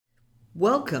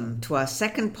Welcome to our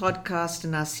second podcast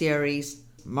in our series,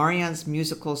 Marianne's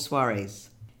Musical Soirees.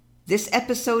 This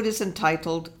episode is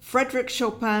entitled Frédéric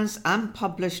Chopin's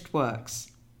Unpublished Works.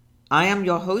 I am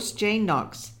your host, Jane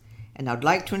Knox, and I'd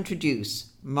like to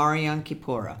introduce Marianne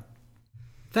Kipora.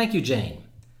 Thank you, Jane.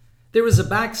 There is a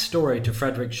backstory to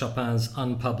Frédéric Chopin's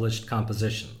unpublished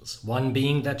compositions, one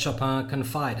being that Chopin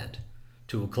confided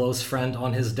to a close friend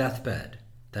on his deathbed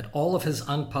that all of his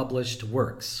unpublished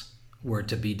works were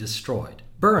to be destroyed,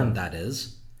 burned, that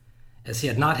is, as he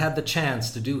had not had the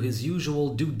chance to do his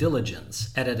usual due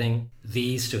diligence, editing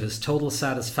these to his total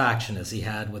satisfaction as he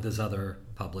had with his other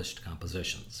published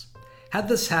compositions. Had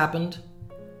this happened,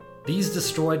 these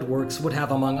destroyed works would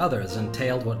have, among others,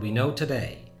 entailed what we know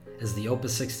today as the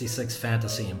Opus 66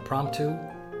 Fantasy Impromptu,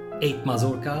 8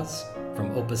 mazurkas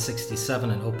from Opus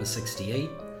 67 and Opus 68,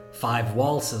 5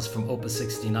 waltzes from Opus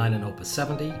 69 and Opus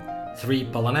 70, 3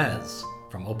 polonaises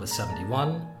from Opus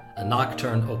 71, a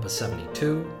nocturne Opus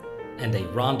 72, and a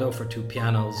rondo for 2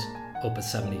 pianos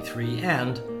Opus 73,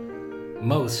 and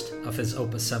most of his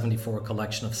Opus 74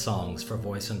 collection of songs for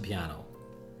voice and piano.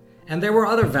 And there were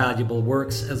other valuable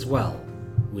works as well,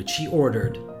 which he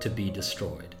ordered to be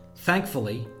destroyed.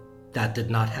 Thankfully, that did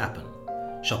not happen.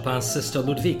 Chopin's sister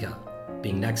Ludwika,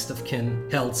 being next of kin,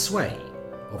 held sway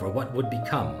over what would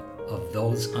become of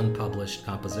those unpublished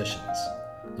compositions.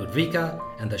 Ludwika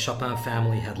and the Chopin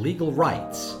family had legal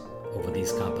rights over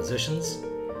these compositions,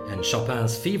 and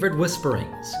Chopin's fevered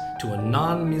whisperings to a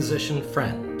non-musician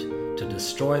friend to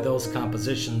destroy those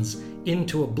compositions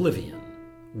into oblivion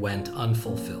went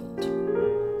unfulfilled.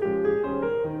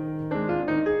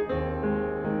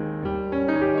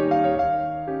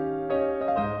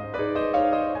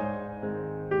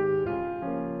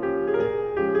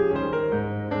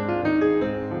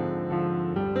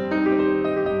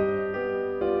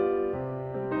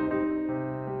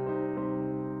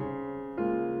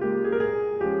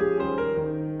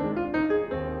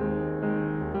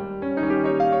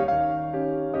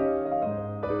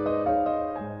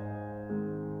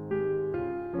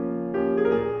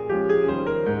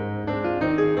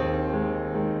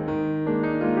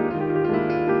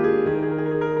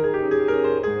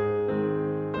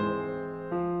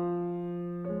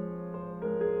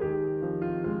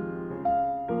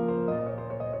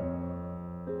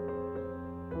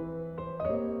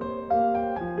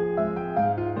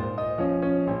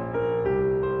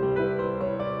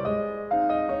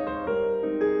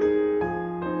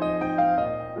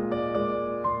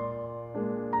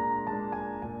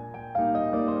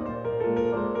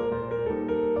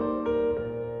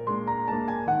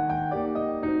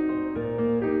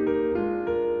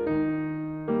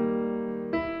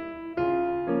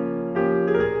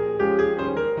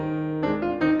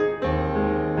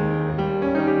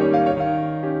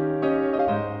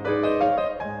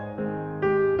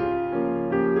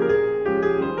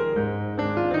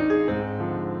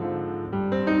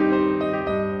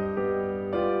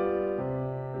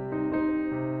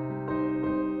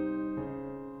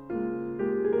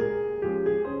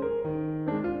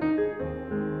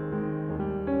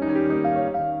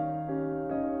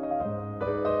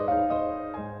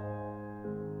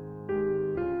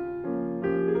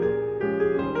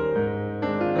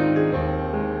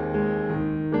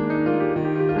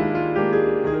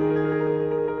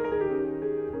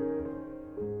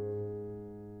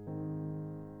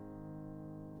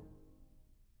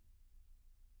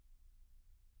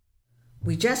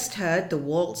 We just heard the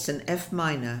Waltz in F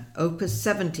minor, Opus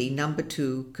 70, No.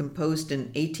 2, composed in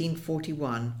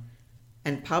 1841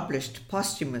 and published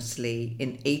posthumously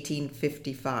in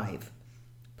 1855,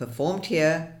 performed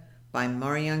here by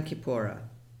Marianne Kipora.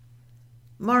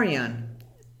 Marianne,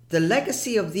 the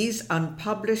legacy of these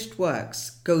unpublished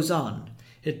works goes on.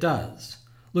 It does.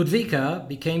 Ludwika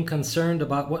became concerned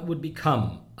about what would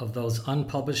become of those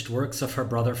unpublished works of her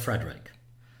brother Frédéric.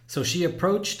 So she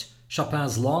approached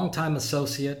Chopin's longtime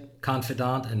associate,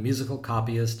 confidant, and musical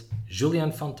copyist,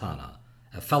 Julian Fontana,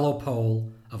 a fellow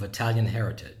Pole of Italian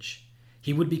heritage.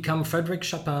 He would become Frédéric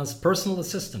Chopin's personal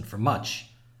assistant for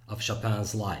much of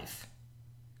Chopin's life.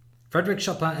 Frédéric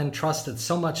Chopin entrusted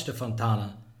so much to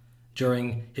Fontana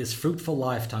during his fruitful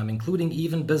lifetime, including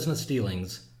even business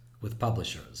dealings with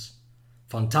publishers.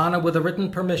 Fontana, with a written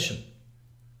permission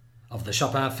of the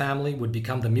Chopin family, would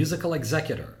become the musical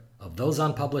executor of those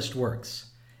unpublished works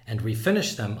and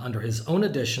refinish them under his own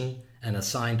edition and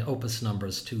assigned opus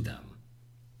numbers to them.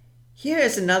 Here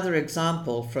is another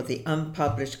example for the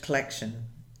unpublished collection,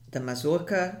 the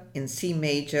Mazurka in C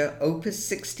major, Opus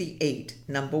 68,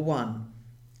 No. 1,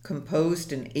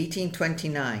 composed in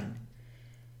 1829.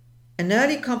 An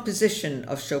early composition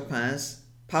of Chopin's,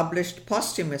 published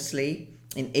posthumously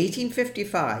in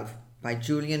 1855 by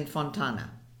Julian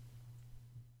Fontana.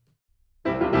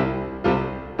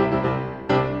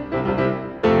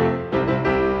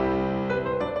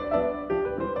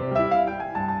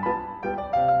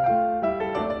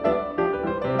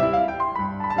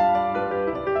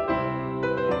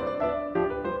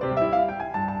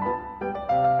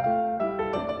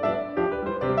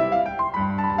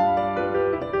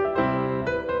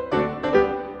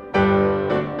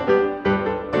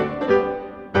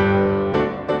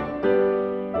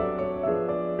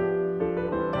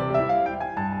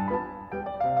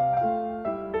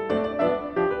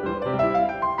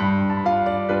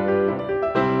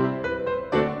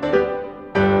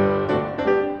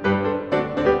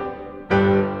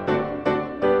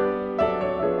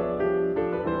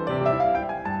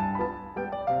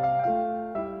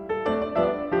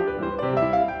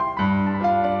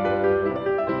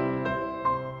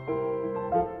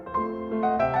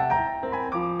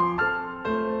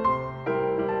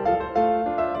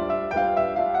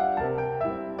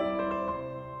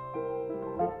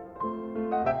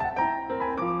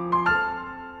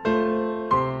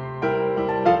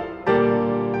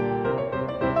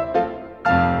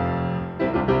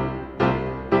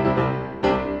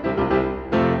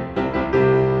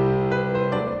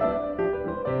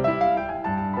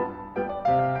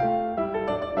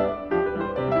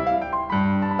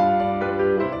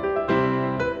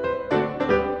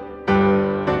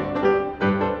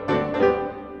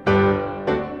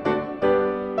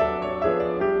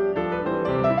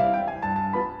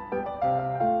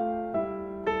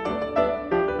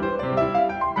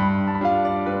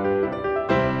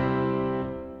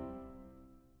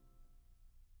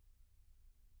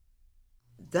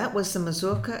 That was the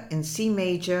Mazurka in C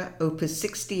major, opus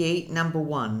 68, number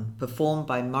 1, performed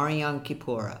by Marian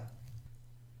Kipura.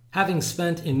 Having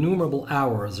spent innumerable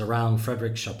hours around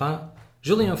Frédéric Chopin,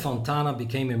 Julien Fontana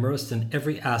became immersed in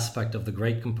every aspect of the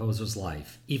great composer's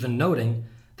life, even noting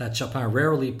that Chopin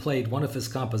rarely played one of his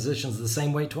compositions the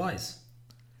same way twice.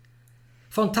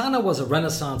 Fontana was a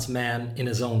Renaissance man in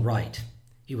his own right.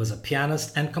 He was a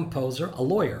pianist and composer, a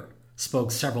lawyer,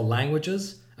 spoke several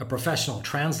languages, a professional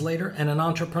translator, and an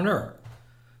entrepreneur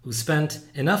who spent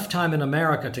enough time in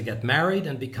America to get married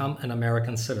and become an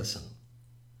American citizen.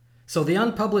 So the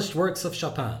unpublished works of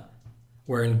Chopin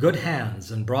were in good hands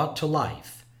and brought to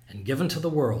life and given to the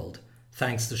world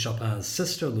thanks to Chopin's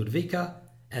sister Ludwika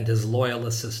and his loyal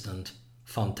assistant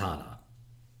Fontana.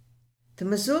 The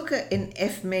Mazurka in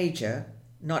F major,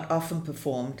 not often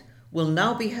performed, will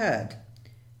now be heard.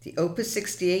 The opus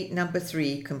 68 number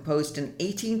 3, composed in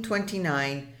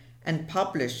 1829 and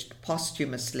published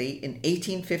posthumously in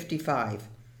 1855.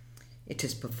 It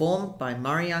is performed by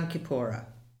Marian Kipura.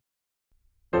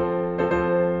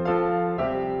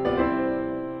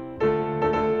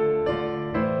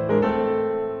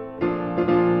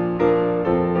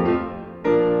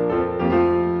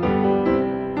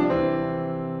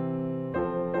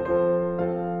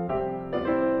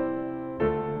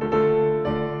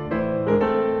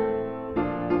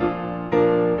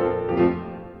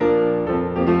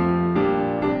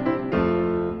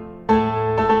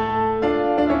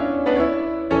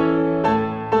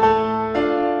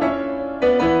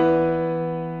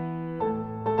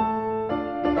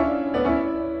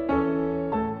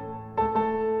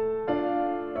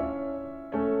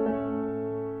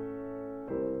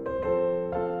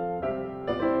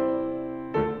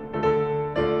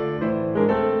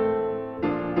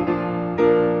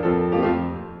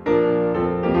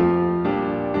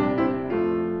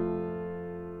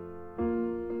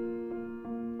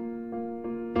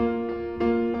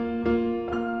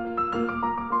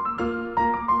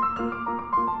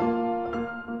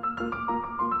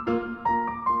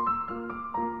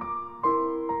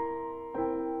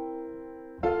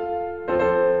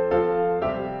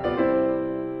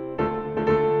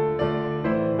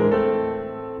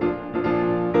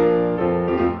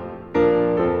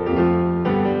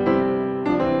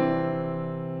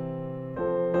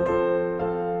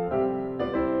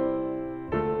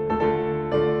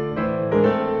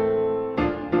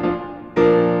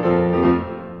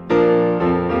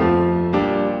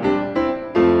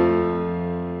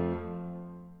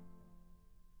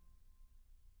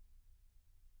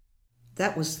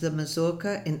 That was the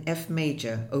Mazurka in F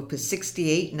major, opus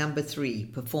 68, number 3,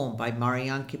 performed by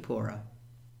Marian Kipura.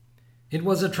 It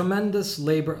was a tremendous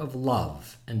labor of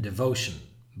love and devotion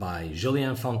by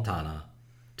Julien Fontana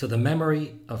to the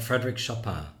memory of Frédéric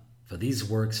Chopin for these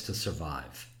works to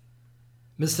survive.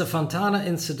 Mr. Fontana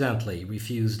incidentally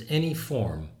refused any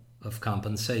form of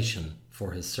compensation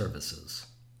for his services.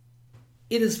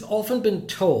 It has often been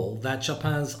told that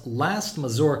Chopin's last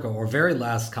mazurka, or very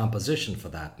last composition for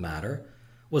that matter,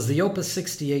 was the Opus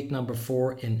 68 No.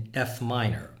 4 in F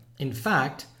minor. In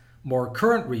fact, more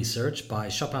current research by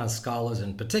Chopin scholars,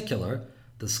 in particular,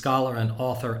 the scholar and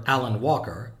author Alan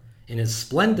Walker, in his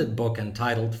splendid book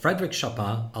entitled Frédéric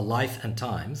Chopin, A Life and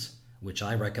Times, which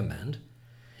I recommend,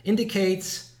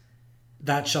 indicates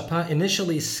that Chopin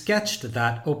initially sketched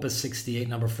that Opus 68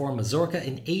 No. 4 mazurka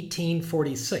in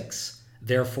 1846,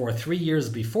 therefore 3 years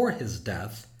before his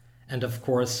death, and of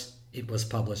course it was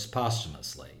published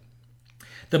posthumously.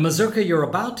 The mazurka you're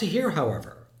about to hear,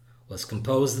 however, was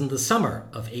composed in the summer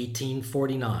of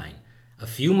 1849, a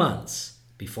few months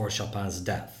before Chopin's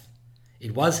death.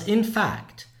 It was, in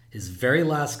fact, his very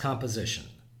last composition.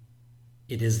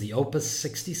 It is the Opus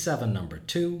 67 No.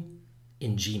 2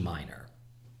 in G minor.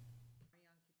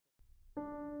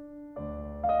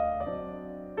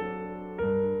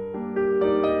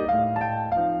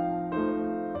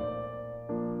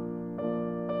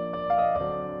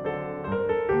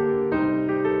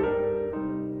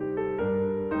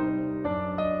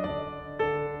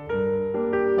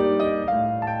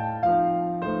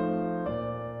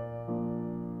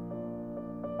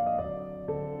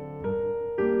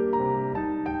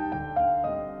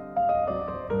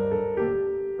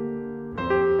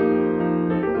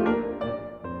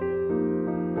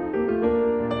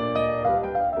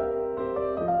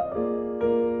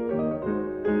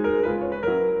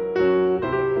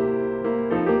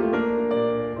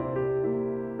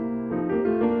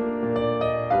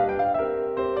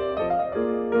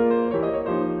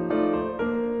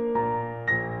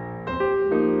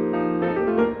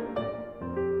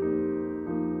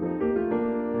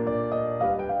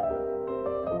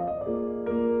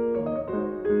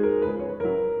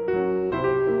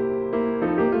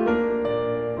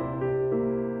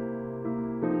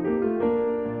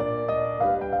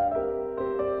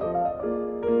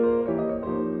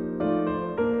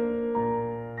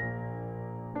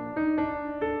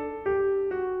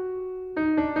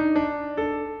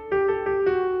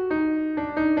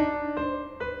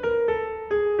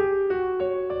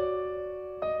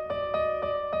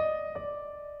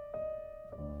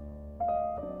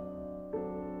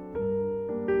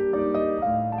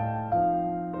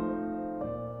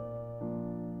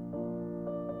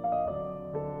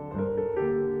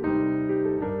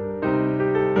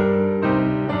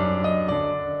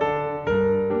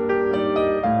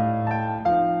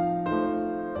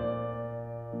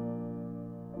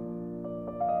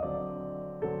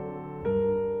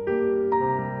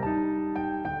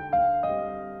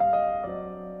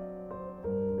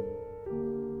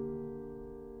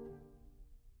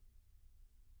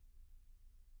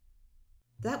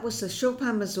 That was the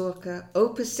Chopin Mazurka,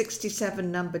 Opus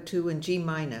 67 No. 2 in G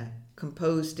minor,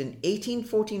 composed in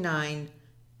 1849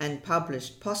 and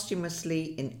published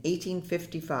posthumously in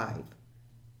 1855.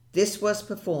 This was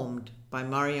performed by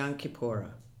Marian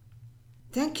Kipora.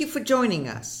 Thank you for joining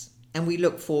us, and we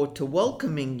look forward to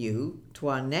welcoming you to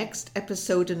our next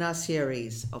episode in our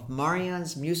series of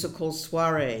Marian's Musical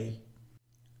Soiree.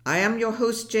 I am your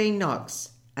host, Jane Knox,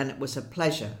 and it was a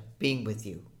pleasure being with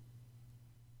you.